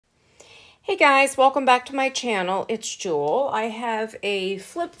Hey guys, welcome back to my channel. It's Jewel. I have a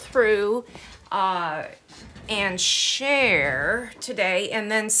flip through and share today, and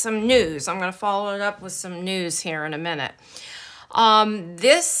then some news. I'm going to follow it up with some news here in a minute.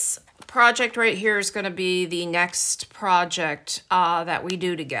 This project right here is going to be the next project that we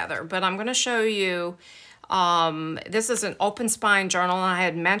do together, but I'm going to show you. This is an open spine journal, and I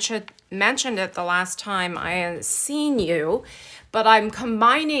had mentioned it the last time I had seen you, but I'm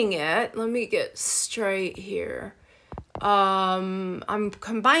combining it. Let me get straight here. I'm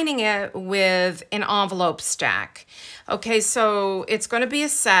combining it with an envelope stack. Okay, so it's going to be a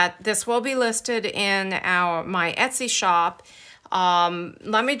set. This will be listed in my Etsy shop.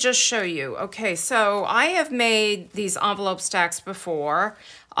 Let me just show you. Okay, so I have made these envelope stacks before.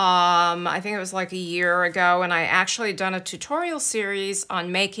 I think it was like a year ago, and I actually done a tutorial series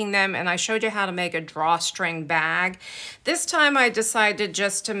on making them, and I showed you how to make a drawstring bag. This time I decided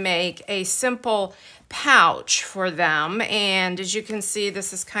just to make a simple pouch for them, and as you can see,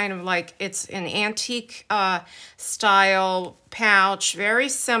 this is kind of like, it's an antique style pouch, very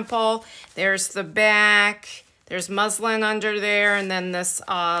simple. There's the back. There's muslin under there, and then this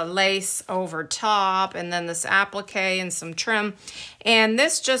lace over top, and then this applique and some trim. And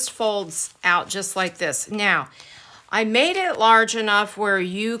this just folds out just like this. Now, I made it large enough where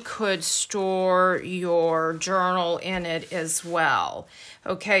you could store your journal in it as well.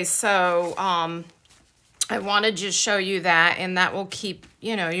 Okay, so I wanted to show you that, and that will keep,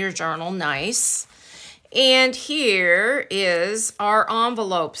 you know, your journal nice. And here is our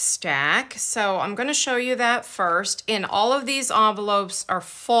envelope stack. So I'm going to show you that first. And all of these envelopes are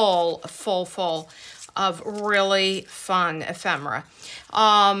full of really fun ephemera.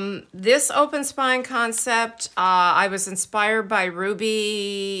 This open spine concept, I was inspired by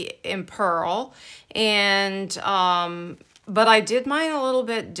Ruby and Pearl. And but I did mine a little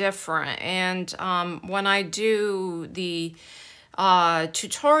bit different. And when I do the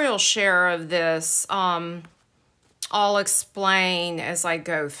tutorial share of this, I'll explain as I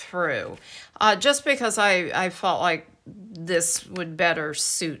go through, just because I felt like this would better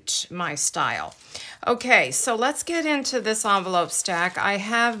suit my style. Okay, so let's get into this envelope stack. I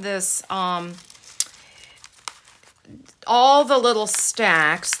have this, all the little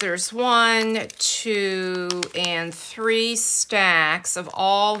stacks. There's 1, 2, and 3 stacks of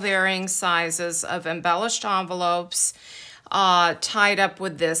all varying sizes of embellished envelopes tied up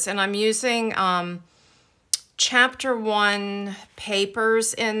with this, and I'm using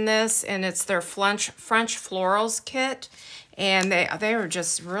ChapterOnePapers in this, and it's their French Florals kit, and they are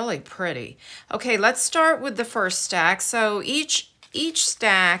just really pretty. Okay, let's start with the first stack. So each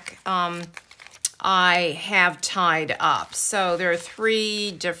stack I have tied up. So there are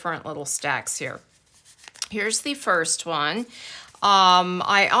 3 different little stacks here. Here's the first one.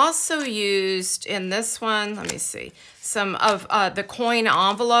 I also used in this one, let me see, some of the coin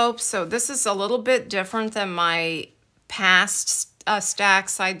envelopes. So this is a little bit different than my past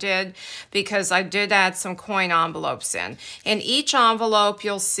stacks I did, because I did add some coin envelopes in. And each envelope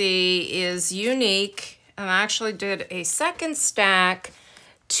you'll see is unique. And I actually did a second stack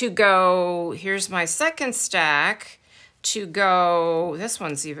to go, here's my second stack to go, this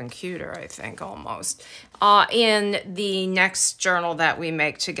one's even cuter, I think, almost, in the next journal that we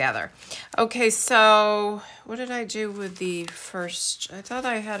make together. Okay, so what did I do with the first? I thought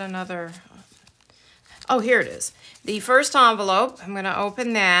I had another. Oh, here it is. The first envelope, I'm going to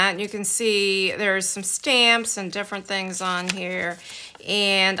open that. You can see there's some stamps and different things on here.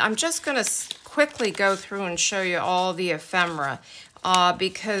 And I'm just going to quickly go through and show you all the ephemera,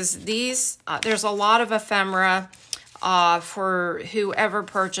 because these, there's a lot of ephemera for whoever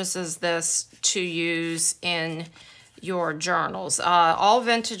purchases this to use in your journals. All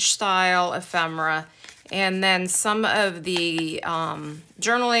vintage style ephemera, and then some of the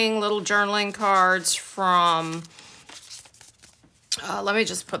little journaling cards from, let me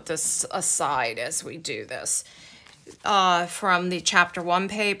just put this aside as we do this, from the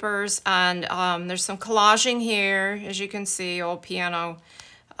ChapterOnePapers. And there's some collaging here, as you can see, old player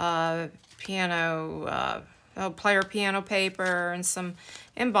piano paper, and some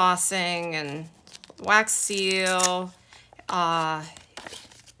embossing and wax seal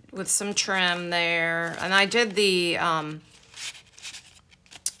with some trim there. And I did the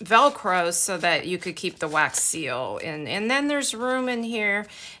Velcro so that you could keep the wax seal in. And then there's room in here,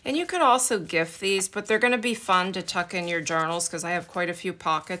 and you could also gift these, but they're going to be fun to tuck in your journals because I have quite a few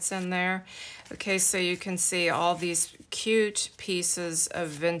pockets in there. Okay, so you can see all these cute pieces of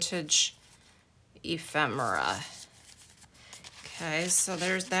vintage ephemera. Okay, so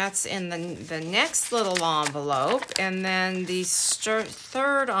that's in the next little envelope, and then the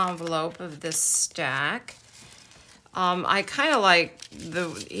third envelope of this stack. I kind of like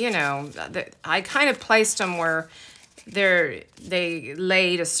I kind of placed them where they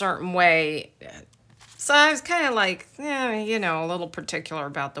laid a certain way. So I was kind of like, a little particular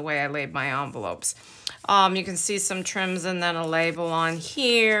about the way I laid my envelopes. You can see some trims and then a label on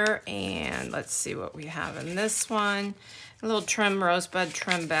here. And let's see what we have in this one. A little trim, rosebud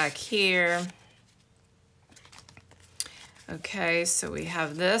trim back here. Okay, so we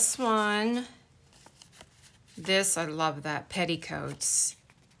have this one. This, I love that, petticoats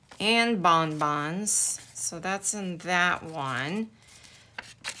and bonbons. So that's in that one.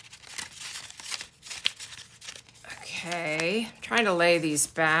 Okay, I'm trying to lay these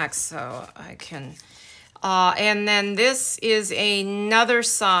back so I can, and then this is another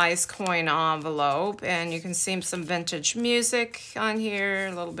size coin envelope, and you can see some vintage music on here,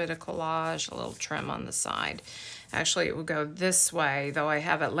 a little bit of collage, a little trim on the side. Actually, it will go this way, though I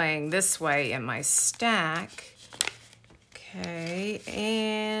have it laying this way in my stack. Okay,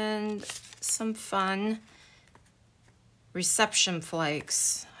 and some fun reception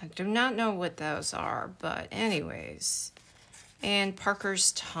flakes. I do not know what those are, but anyways. And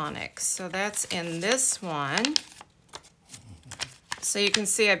Parker's Tonic. So that's in this one. So you can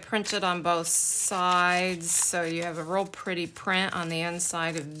see I printed on both sides. So you have a real pretty print on the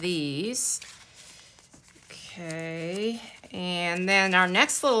inside of these. Okay. And then our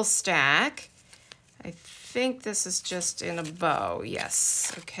next little stack, I think this is just in a bow.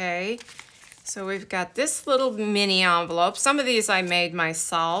 Yes. Okay. So we've got this little mini envelope. Some of these I made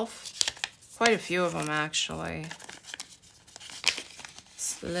myself. Quite a few of them, actually.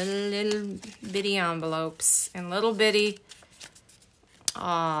 Just little bitty envelopes and little bitty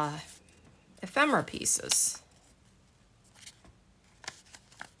ephemera pieces.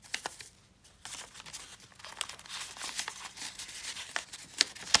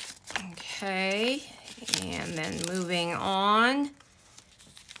 Okay, and then moving on.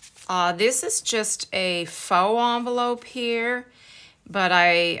 This is just a faux envelope here, but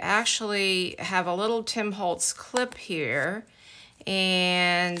I actually have a little Tim Holtz clip here,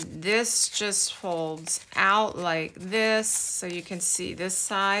 and this just folds out like this, so you can see this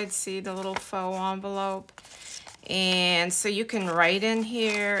side, see the little faux envelope, and so you can write in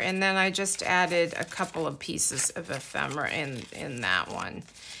here, and then I just added a couple of pieces of ephemera in that one,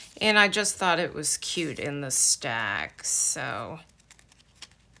 and I just thought it was cute in the stack, so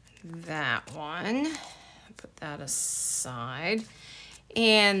that one, put that aside.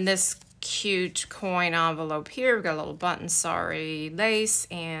 And this cute coin envelope here, we've got a little button, sorry, lace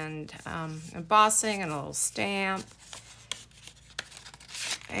and embossing and a little stamp.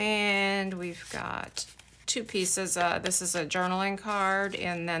 And we've got two pieces. This is a journaling card,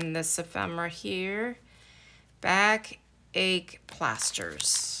 and then this ephemera here. Backache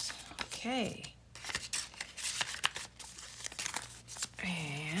plasters. Okay.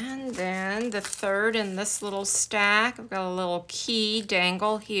 And then the third in this little stack, I've got a little key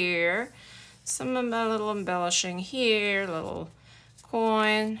dangle here, some of a little embellishing here, a little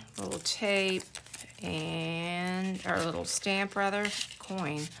coin, a little tape, and or a little stamp rather,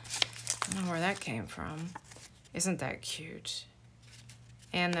 coin. I don't know where that came from. Isn't that cute?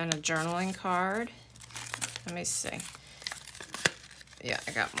 And then a journaling card. Let me see. Yeah,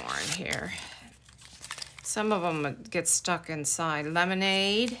 I got more in here. Some of them get stuck inside.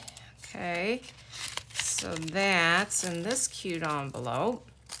 Lemonade, okay. So that's in this cute envelope.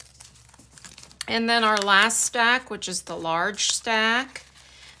 And then our last stack, which is the large stack.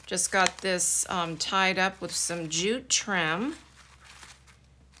 Just got this tied up with some jute trim.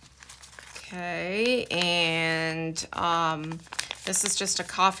 Okay, and this is just a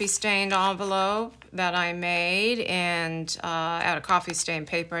coffee stained envelope that I made, and out of coffee stained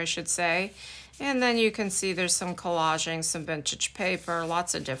paper, I should say. And then you can see there's some collaging, some vintage paper,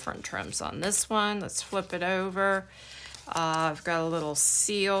 lots of different trims on this one. Let's flip it over. I've got a little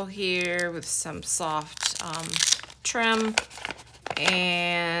seal here with some soft trim.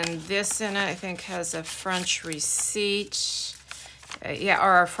 And this in it, I think, has a French receipt. Yeah,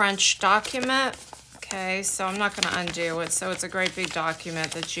 or a French document. Okay, so I'm not going to undo it. So it's a great big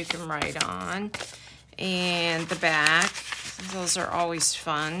document that you can write on. And the back, those are always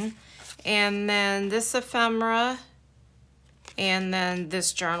fun. And then this ephemera, and then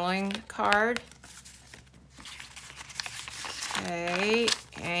this journaling card. Okay,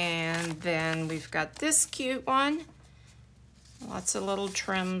 and then we've got this cute one. Lots of little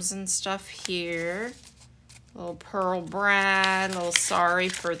trims and stuff here. Little pearl brad, little sorry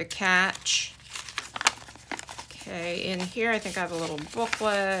for the catch. Okay, in here I think I have a little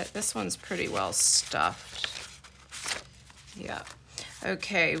booklet. This one's pretty well stuffed. Yeah.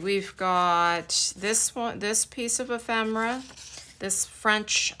 Okay, we've got this one, this piece of ephemera, this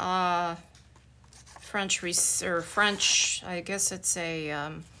French, I guess it's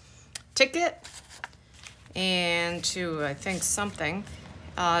a ticket, and to, I think, something,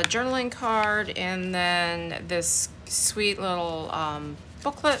 journaling card, and then this sweet little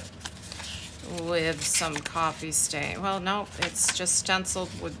booklet with some coffee stain. Well, no, it's just stenciled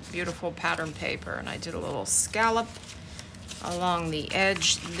with beautiful pattern paper, and I did a little scallop along the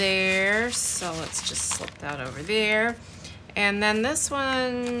edge there, so let's just slip that over there. And then this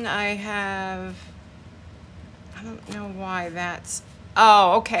one I have, I don't know why that's,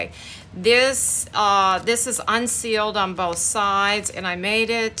 oh, okay. This is unsealed on both sides, and I made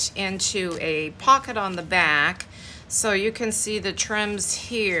it into a pocket on the back, so you can see the trims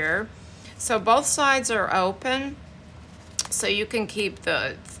here. So both sides are open, so you can keep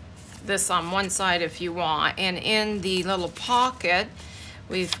this on one side if you want. And in the little pocket,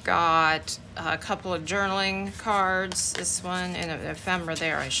 we've got a couple of journaling cards, this one, and an ephemera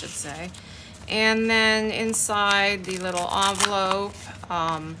there, I should say. And then inside the little envelope,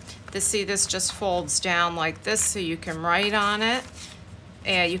 this just folds down like this, so you can write on it.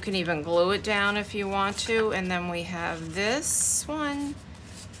 And you can even glue it down if you want to. And then we have this one,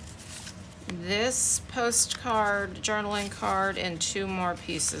 this postcard, journaling card, and two more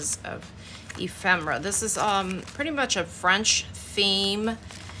pieces of ephemera. This is pretty much a French theme,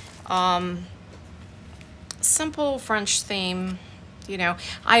 simple French theme. You know,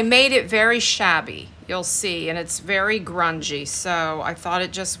 I made it very shabby, you'll see, and it's very grungy, so I thought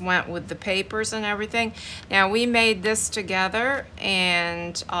it just went with the papers and everything. Now, we made this together,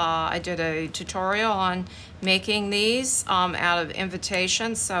 and I did a tutorial on making these out of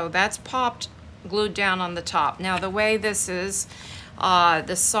invitations, so that's popped, glued down on the top. Now, the way this is,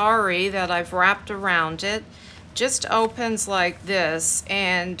 the sari that I've wrapped around it just opens like this,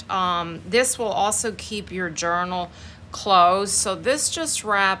 and this will also keep your journal closed. So this just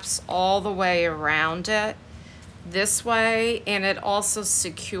wraps all the way around it this way, and it also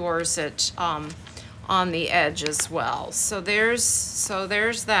secures it on the edge as well. So there's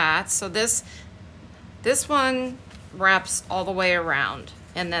that. So this one wraps all the way around,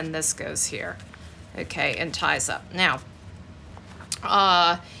 and then this goes here, okay, and ties up. Now,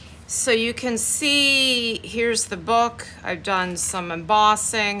 so you can see, here's the book. I've done some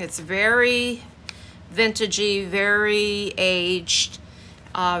embossing. It's very vintagey, very aged.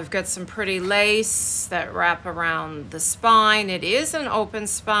 We've got some pretty lace that wrap around the spine. It is an open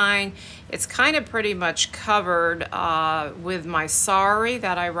spine. It's kind of pretty much covered with my sari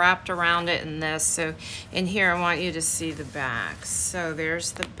that I wrapped around it in this. So in here, I want you to see the back. So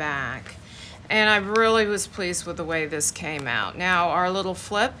there's the back. And I really was pleased with the way this came out. Now, our little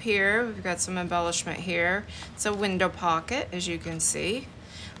flip here, we've got some embellishment here. It's a window pocket, as you can see.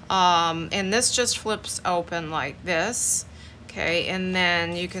 And this just flips open like this, okay, and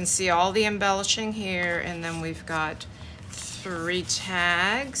then you can see all the embellishing here, and then we've got 3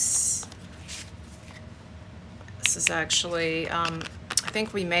 tags. This is actually, I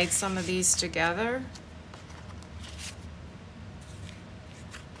think we made some of these together.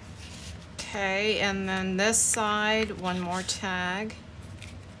 Okay, and then this side, one more tag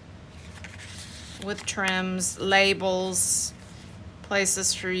with trims, labels,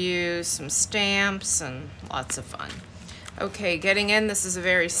 places for you, some stamps, and lots of fun. Okay, getting in, this is a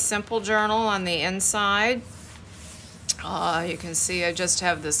very simple journal on the inside. You can see I just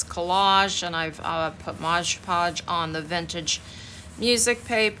have this collage, and I've put Mod Podge on the vintage music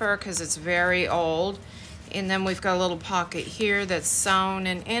paper because it's very old. And then we've got a little pocket here that's sewn,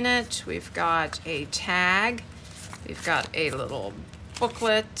 and in it we've got a tag. We've got a little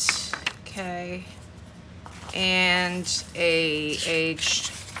booklet, okay, and a aged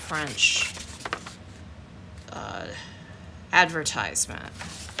French advertisement.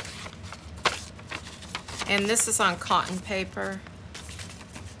 And this is on cotton paper.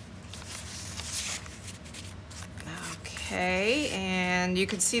 Okay, and you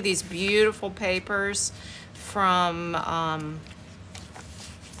can see these beautiful papers from,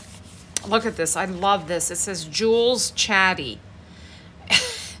 look at this, I love this. It says Jules Chatty.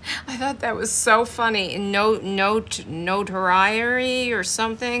 I thought that was so funny. Notoriety or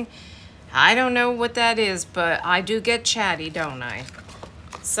something. I don't know what that is, but I do get chatty, don't I?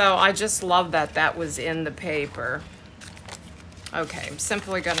 So I just love that that was in the paper. Okay, I'm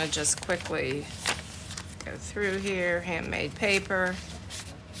simply gonna just quickly go through here. Handmade paper,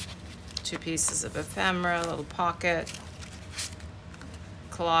 2 pieces of ephemera, a little pocket,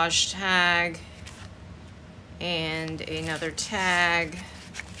 collage tag, and another tag.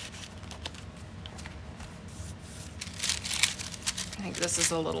 I think this is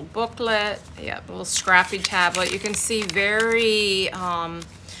a little booklet. Yeah, a little scrappy tablet. You can see very,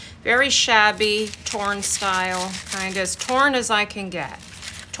 very shabby, torn style, kind of as torn as I can get.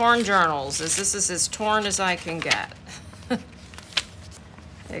 Torn journals. This is as torn as I can get.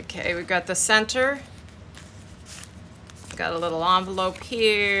 Okay, we've got the center. Got a little envelope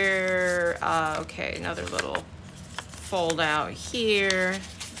here. Okay, another little fold out here.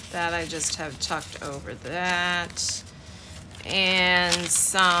 That I just have tucked over that. And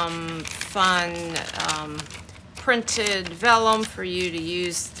some fun printed vellum for you to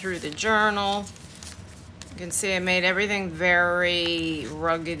use through the journal. You can see I made everything very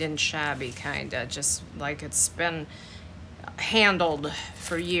rugged and shabby, kind of, just like it's been handled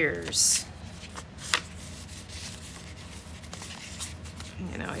for years.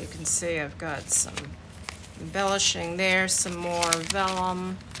 You know, you can see I've got some embellishing there, some more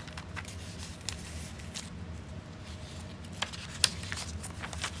vellum.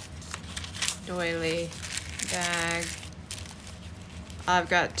 Doily bag. I've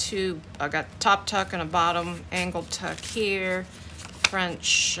got top tuck and a bottom angled tuck here,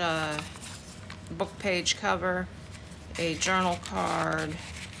 French book page cover, a journal card,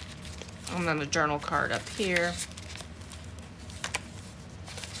 and then a journal card up here.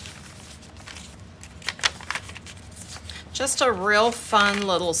 Just a real fun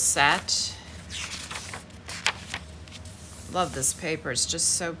little set. Love this paper, it's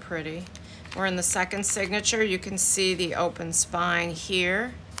just so pretty. We're in the second signature. You can see the open spine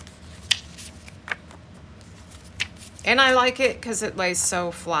here. And I like it because it lays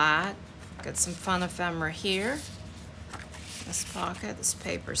so flat. Got some fun ephemera here. This pocket, this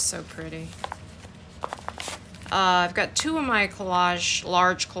paper's so pretty. I've got two of my large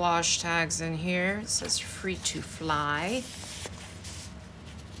collage tags in here. It says free to fly.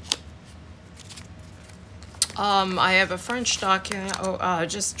 I have a French document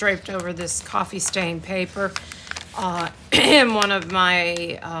just draped over this coffee stained paper and one of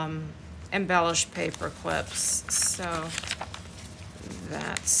my embellished paper clips. So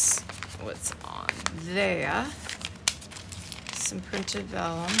that's what's on there. Some printed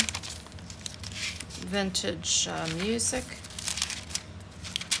vellum, vintage music,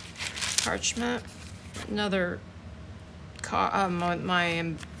 parchment, another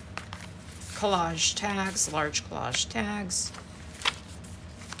my collage tags, large collage tags.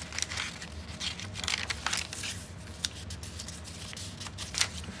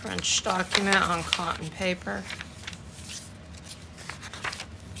 A French document on cotton paper.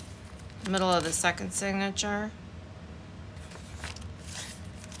 Middle of the second signature.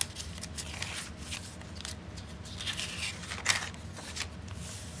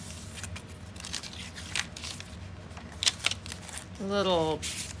 A little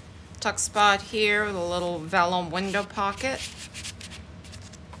tuck spot here with a little vellum window pocket.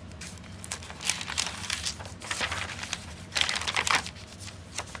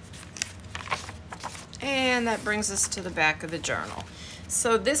 And that brings us to the back of the journal.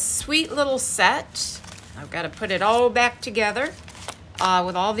 So this sweet little set, I've got to put it all back together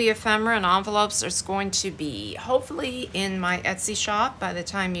with all the ephemera and envelopes. There's going to be hopefully in my Etsy shop by the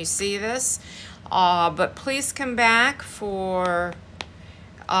time you see this. But please come back for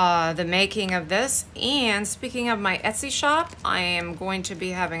the making of this. And speaking of my Etsy shop, I am going to be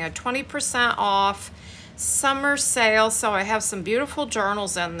having a 20% off summer sale. So I have some beautiful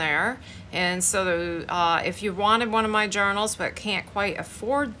journals in there. And so if you wanted one of my journals but can't quite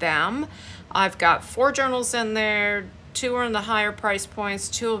afford them, I've got 4 journals in there. 2 are in the higher price points,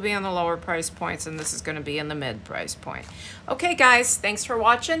 2 will be in the lower price points, and this is going to be in the mid price point. Okay guys, thanks for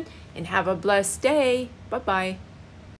watching and have a blessed day. Bye-bye.